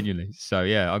 genuinely. So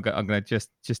I'm going to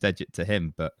just edge it to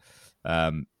him. But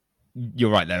you're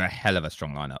right, they're a hell of a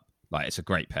strong lineup. It's a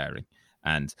great pairing,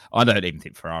 and I don't even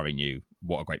think Ferrari knew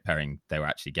what a great pairing they were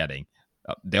actually getting.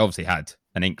 They obviously had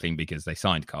an inkling because they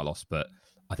signed Carlos, but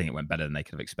I think it went better than they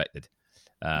could have expected.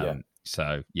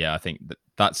 So I think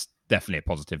that's definitely a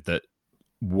positive that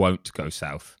won't go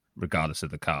south regardless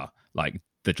of the car.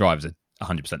 The drivers are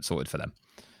 100% sorted for them.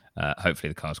 Hopefully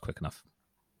the car's quick enough.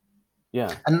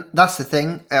 Yeah. And that's the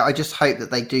thing. I just hope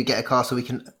that they do get a car so we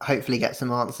can hopefully get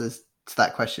some answers to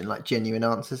that question, genuine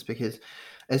answers, because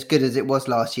as good as it was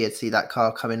last year to see that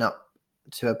car coming up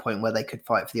to a point where they could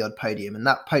fight for the odd podium, and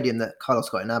that podium that Carlos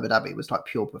got in Abu Dhabi was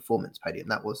pure performance podium.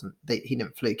 That wasn't, he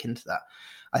didn't fluke into that.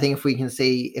 I think if we can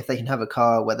see if they can have a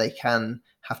car where they can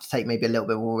have to take maybe a little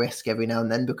bit more risk every now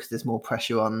and then because there's more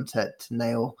pressure on to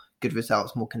nail good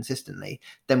results more consistently,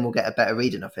 then we'll get a better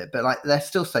reading of it. But they're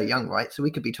still so young, right? So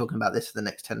we could be talking about this for the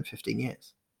next 10, 15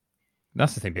 years.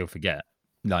 That's the thing people forget,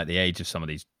 the age of some of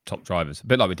these top drivers. A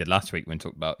bit like we did last week when we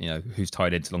talked about, who's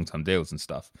tied into long-term deals and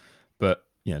stuff. But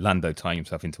Lando tying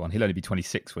himself into one. He'll only be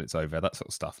 26 when it's over, that sort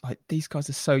of stuff. These guys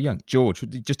are so young. George, he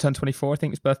just turned 24, I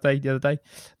think, his birthday the other day.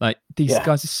 These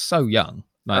guys are so young.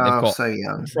 They've got so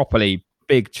young. Properly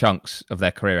big chunks of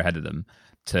their career ahead of them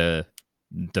to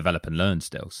develop and learn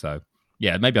still. So,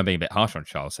 maybe I'm being a bit harsh on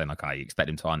Charles, saying I expect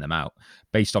him to iron them out.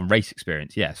 Based on race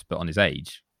experience, yes, but on his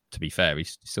age, to be fair,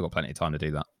 he's still got plenty of time to do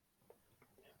that.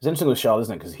 It's interesting with Charles,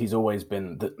 isn't it? Because he's always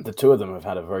been, the two of them have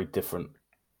had a very different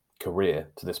career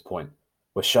to this point.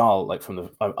 Where Charles,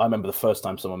 I remember the first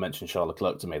time someone mentioned Charles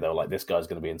Leclerc to me, they were like, this guy's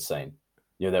going to be insane.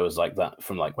 There was that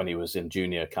from when he was in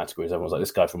junior categories, everyone was like,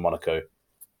 this guy from Monaco,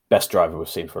 best driver we've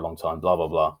seen for a long time, blah, blah,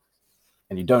 blah.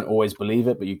 And you don't always believe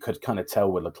it, but you could kind of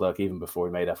tell with Leclerc, even before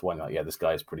he made F1, this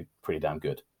guy is pretty damn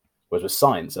good. Whereas with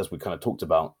Sainz, as we kind of talked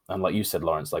about, and like you said,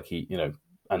 Lawrence, he,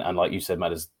 and like you said,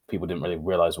 Matt, people didn't really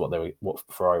realize what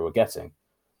Ferrari were getting.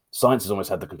 Sainz has almost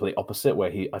had the complete opposite,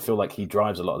 where I feel like he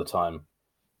drives a lot of the time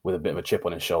with a bit of a chip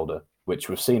on his shoulder, which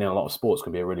we've seen in a lot of sports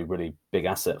can be a really, really big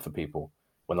asset for people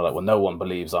when they're like, well, no one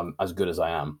believes I'm as good as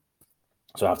I am,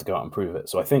 so I have to go out and prove it.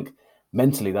 So I think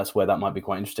mentally that's where that might be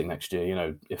quite interesting next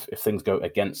year. If things go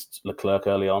against Leclerc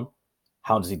early on,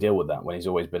 how does he deal with that when he's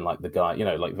always been the guy,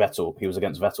 like Vettel, he was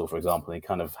against Vettel, for example, and he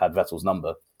kind of had Vettel's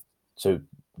number. So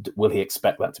will he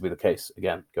expect that to be the case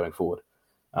again going forward?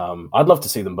 I'd love to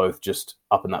see them both just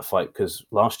up in that fight, because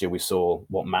last year we saw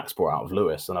what Max brought out of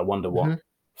Lewis, and I wonder what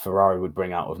Ferrari would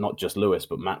bring out of not just Lewis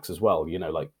but Max as well.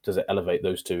 Does it elevate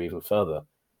those two even further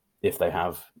if they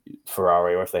have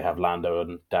Ferrari, or if they have Lando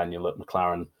and Daniel at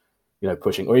McLaren,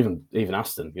 pushing, or even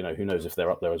Aston, who knows if they're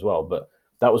up there as well. But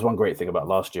that was one great thing about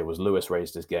last year, was Lewis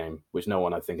raised his game, which no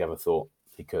one I think ever thought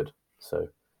he could. So there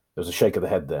was a shake of the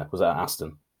head there. Was that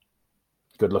Aston?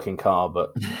 Good looking car,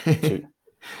 but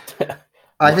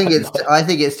I think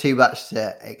it's too much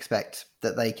to expect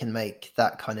that they can make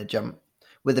that kind of jump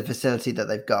with the facility that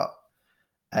they've got,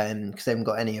 because they haven't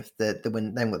got any of the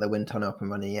wind. They haven't got their wind tunnel up and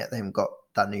running yet. They haven't got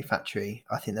that new factory.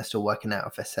 I think they're still working out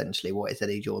of essentially what is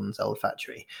Eddie Jordan's old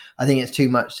factory. I think it's too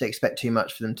much to expect too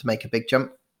much for them to make a big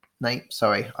jump. Nate,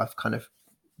 sorry, I've kind of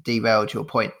derailed your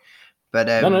point, But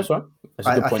no, that's right. That's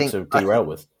a good point to derail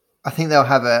with. I think they'll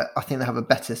have a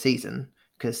better season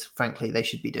because, frankly, they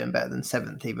should be doing better than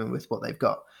 7th, even with what they've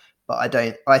got. But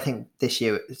I think this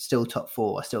year it's still top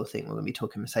 4. I still think we're going to be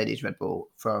talking Mercedes, Red Bull,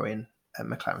 Ferrari, and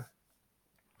McLaren.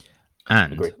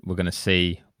 And we're going to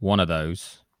see one of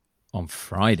those on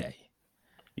Friday.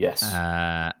 Yes.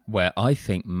 Where I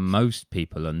think most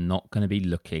people are not going to be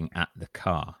looking at the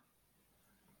car.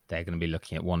 They're going to be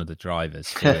looking at one of the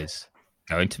drivers who is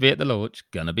going to be at the launch,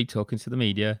 going to be talking to the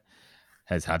media,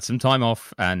 has had some time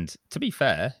off. And to be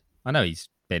fair, I know he's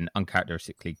been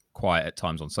uncharacteristically quiet at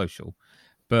times on social,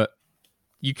 but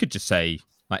you could just say,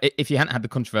 like, if you hadn't had the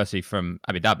controversy from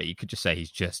Abu Dhabi, you could just say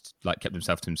he's just like kept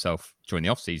himself to himself during the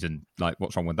off season. Like,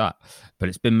 what's wrong with that? But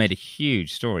it's been made a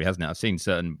huge story, hasn't it? I've seen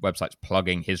certain websites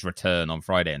plugging his return on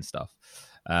Friday and stuff.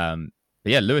 But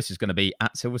yeah, Lewis is going to be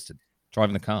at Silverstone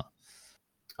driving the car.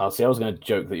 I was going to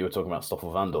joke that you were talking about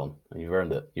Stoffel Vandoorne, and you've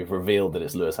ruined it. You've revealed that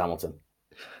it's Lewis Hamilton.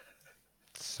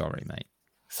 Sorry, mate.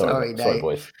 Sorry,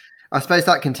 boys. I suppose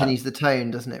that continues the tone,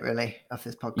 doesn't it, really, of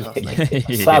this podcast?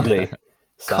 Yeah. Sadly,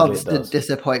 constant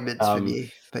disappointments from you.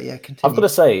 But yeah, continue. I've got to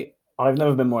say, I've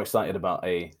never been more excited about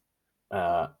I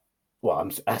have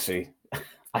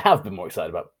been more excited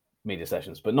about media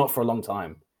sessions, but not for a long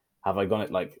time. Have I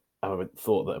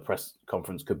thought that a press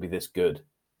conference could be this good,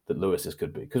 that Lewis's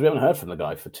could be? Because we haven't heard from the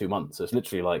guy for 2 months. So it's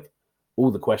literally like all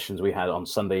the questions we had on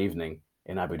Sunday evening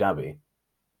in Abu Dhabi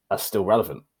are still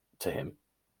relevant to him.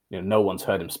 No one's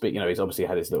heard him speak. He's obviously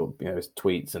had his little, his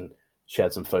tweets and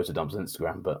shared some photo dumps on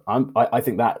Instagram. But I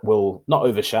think that will not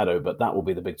overshadow, but that will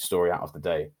be the big story out of the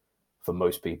day for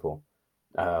most people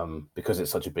because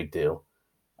it's such a big deal.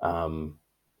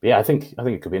 Yeah, I think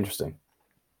it could be interesting.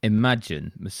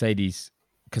 Imagine Mercedes,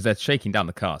 because they're shaking down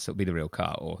the car, so it'll be the real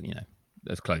car, or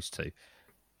as close to.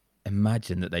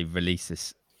 Imagine that they release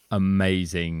this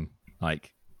amazing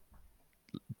like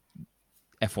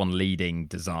F1 leading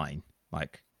design,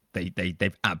 like.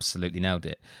 They've absolutely nailed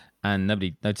it, and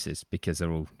nobody notices because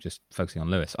they're all just focusing on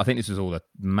Lewis. I think this was all a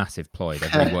massive ploy.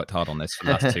 They've really worked hard on this for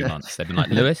the last 2 months. They've been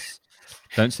like, Lewis,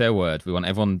 don't say a word. We want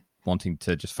everyone wanting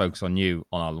to just focus on you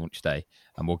on our launch day,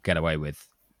 and we'll get away with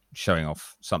showing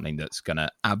off something that's going to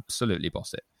absolutely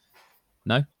boss it.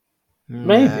 No?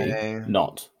 Maybe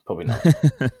not. Probably not.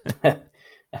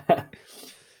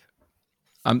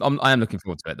 I am looking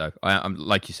forward to it, though. I'm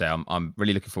like you say, I'm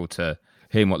really looking forward to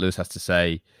hearing what Lewis has to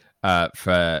say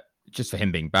for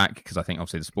him being back, because I think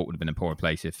obviously the sport would have been in a poorer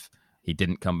place if he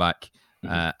didn't come back.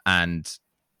 And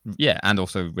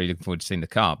also really looking forward to seeing the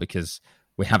car, because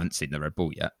we haven't seen the Red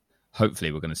Bull yet.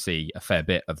 Hopefully we're going to see a fair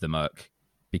bit of the Merc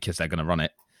because they're going to run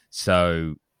it.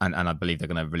 So, and I believe they're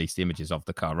going to release the images of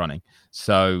the car running.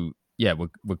 So yeah,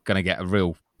 we're going to get a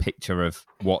real picture of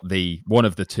what one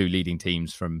of the two leading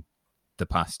teams from the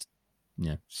past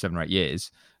 7 or 8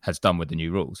 years has done with the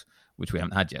new rules, which we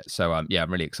haven't had yet. So I'm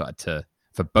really excited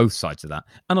for both sides of that,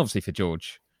 and obviously for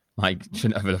George. Like,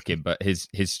 shouldn't overlook him, but his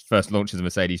first launch as a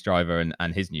Mercedes driver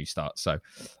and his new start. So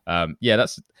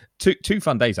that's two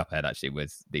fun days up ahead actually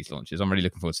with these launches. I'm really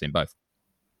looking forward to seeing both.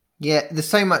 Yeah, there's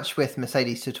so much with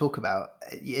Mercedes to talk about.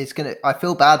 I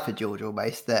feel bad for George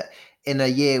almost, that in a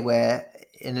year where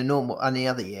in any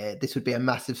other year this would be a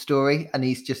massive story, and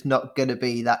he's just not going to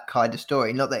be that kind of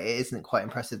story. Not that it isn't quite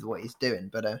impressive what he's doing,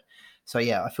 but so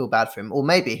yeah, I feel bad for him. Or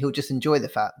maybe he'll just enjoy the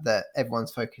fact that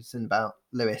everyone's focusing about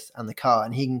Lewis and the car,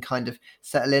 and he can kind of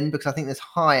settle in, because I think there's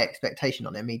high expectation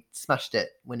on him. He smashed it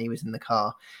when he was in the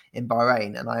car in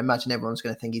Bahrain, and I imagine everyone's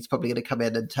going to think he's probably going to come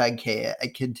in and tank here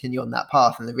and continue on that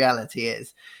path. And the reality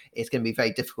is, it's going to be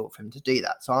very difficult for him to do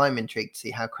that. So I'm intrigued to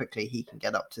see how quickly he can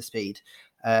get up to speed,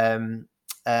 and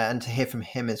to hear from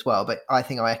him as well. But I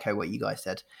think I echo what you guys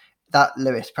said. That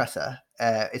Lewis presser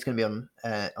is going to be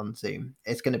on Zoom.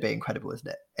 It's going to be incredible, isn't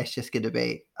it? It's just going to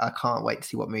be. I can't wait to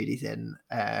see what mood he's in.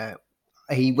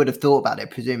 He would have thought about it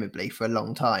presumably for a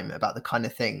long time, about the kind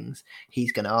of things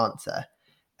he's going to answer.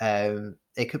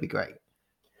 It could be great.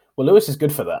 Well, Lewis is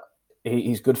good for that.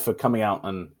 He's good for coming out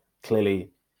and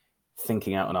clearly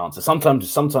thinking out an answer.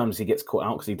 Sometimes he gets caught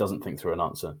out because he doesn't think through an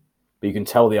answer, but you can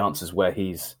tell the answers where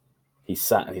he's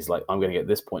sat and he's like, I'm going to get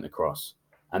this point across.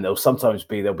 And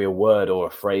there'll be a word or a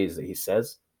phrase that he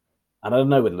says. And I don't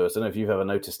know with Lewis, I don't know if you've ever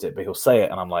noticed it, but he'll say it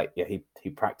and I'm like, yeah, he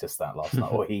practiced that last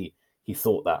night, or he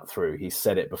thought that through. He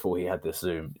said it before he had this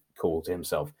Zoom call to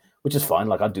himself, which is fine.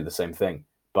 Like, I'd do the same thing,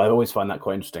 but I always find that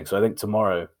quite interesting. So I think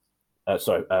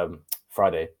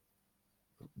Friday,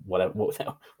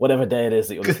 whatever day it is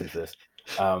that you're listening to this,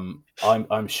 I'm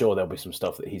sure there'll be some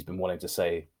stuff that he's been wanting to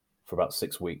say for about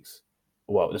 6 weeks.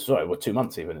 2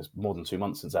 months even. It's more than 2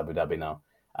 months since Abu Dhabi now.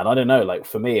 And I don't know, like,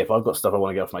 for me, if I've got stuff I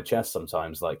want to get off my chest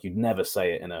sometimes, like, you'd never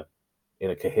say it in a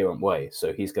in a coherent way.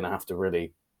 So he's going to have to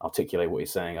really articulate what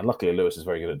he's saying. And luckily, Lewis is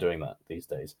very good at doing that these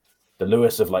days. The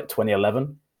Lewis of like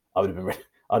 2011, I'd have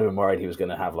been worried he was going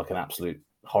to have like an absolute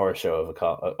horror show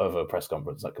of a press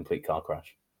conference, like complete car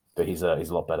crash. But he's a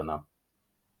lot better now.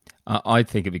 I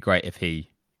think it'd be great if he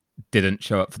didn't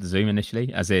show up for the Zoom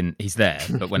initially, as in he's there,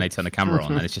 but when they turn the camera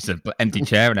on and it's just an empty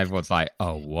chair and everyone's like,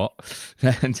 "Oh, what?"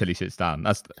 until he sits down.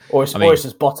 Or it's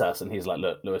just Bottas and he's like,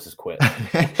 "Look, Lewis has quit."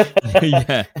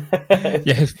 yeah,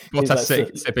 Bottas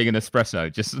like, sipping an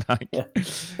espresso, just like. Yeah.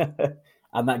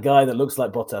 And that guy that looks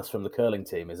like Bottas from the curling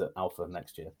team is at Alpha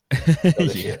next year.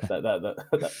 Yeah.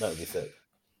 That would be sick.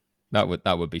 That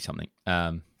would be something.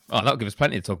 That'll give us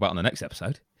plenty to talk about on the next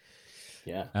episode.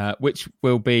 Yeah. Which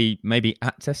will be maybe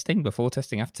at testing, before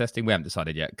testing, after testing. We haven't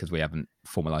decided yet because we haven't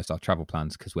formalised our travel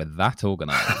plans because we're that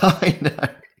organised. I know.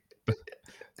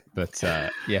 But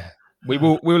we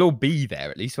will all be there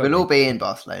at least. We'll all be in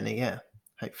Barcelona, yeah.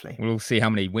 Hopefully. We'll all see how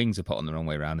many wings are put on the wrong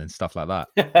way around and stuff like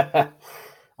that.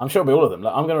 I'm sure it'll be all of them.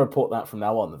 Like, I'm going to report that from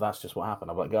now on, that's just what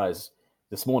happened. I'm like, guys,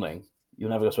 this morning,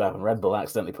 you'll never guess what happened. Red Bull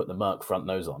accidentally put the Merc front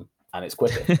nose on, and it's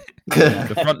quicker.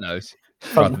 The front nose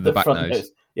rather than the back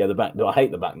nose. Yeah, the back. I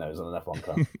hate the back nose on an F1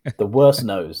 car. The worst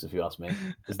nose, if you ask me,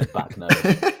 is the back nose.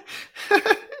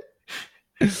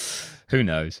 Who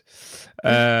knows?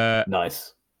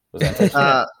 Nice. Was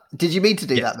that did you mean to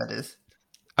do that, Meadows?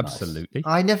 Absolutely.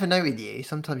 I never know with you.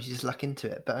 Sometimes you just luck into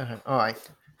it. But all right.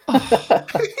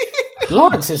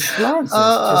 Lawrence is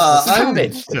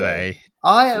savage today.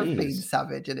 I have been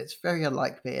savage, and it's very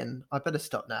unlike me. And I better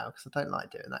stop now because I don't like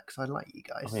doing that because I like you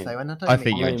guys. I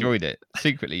think you enjoyed it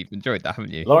secretly. You've enjoyed that,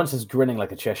 haven't you? Lawrence is grinning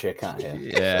like a Cheshire cat here.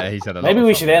 Yeah, he's had a lot. Maybe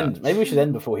we should end. Maybe we should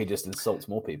end before he just insults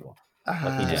more people.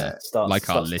 Like he just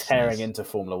starts tearing into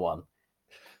Formula One.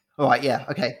 All right, yeah,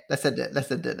 okay. Let's end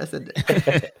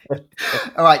it.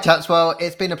 All right, chaps. Well,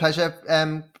 it's been a pleasure.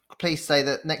 Please say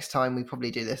that next time we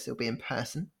probably do this, it'll be in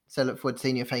person. So look forward to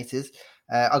seeing your faces.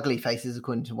 Ugly faces,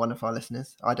 according to one of our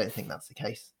listeners. I don't think that's the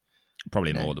case.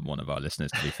 Probably more than one of our listeners,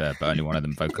 to be fair, but only one of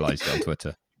them vocalised it on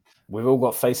Twitter. We've all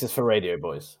got faces for radio,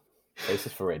 boys.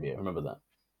 Faces for radio. Remember that.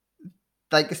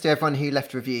 Thanks to everyone who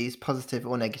left reviews, positive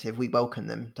or negative. We welcome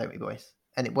them, don't we, boys?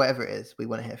 And whatever it is, we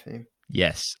want to hear from you.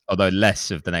 Yes, although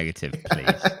less of the negative,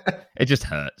 please. It just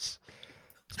hurts.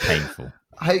 It's painful.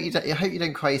 I hope you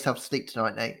don't cry yourself to sleep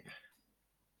tonight, Nate.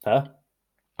 Huh?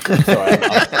 Sorry,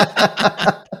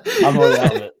 I'm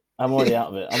already out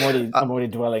of it. I'm already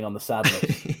dwelling on the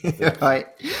sadness. Right.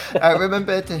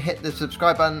 Remember to hit the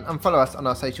subscribe button and follow us on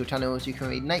our social channels. You can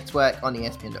read Nate's work on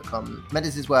ESPN.com,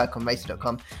 Meadows' work on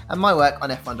Racer.com, and my work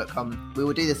on F1.com. We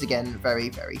will do this again very,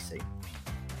 very soon.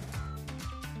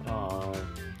 Oh,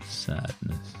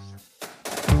 sadness.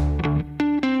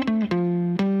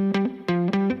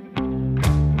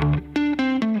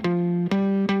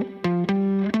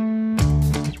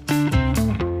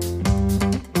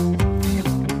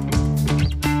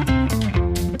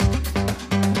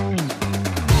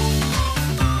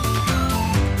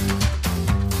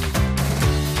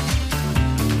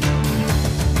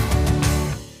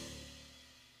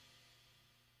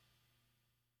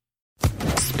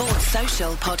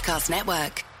 Social Podcast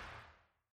Network.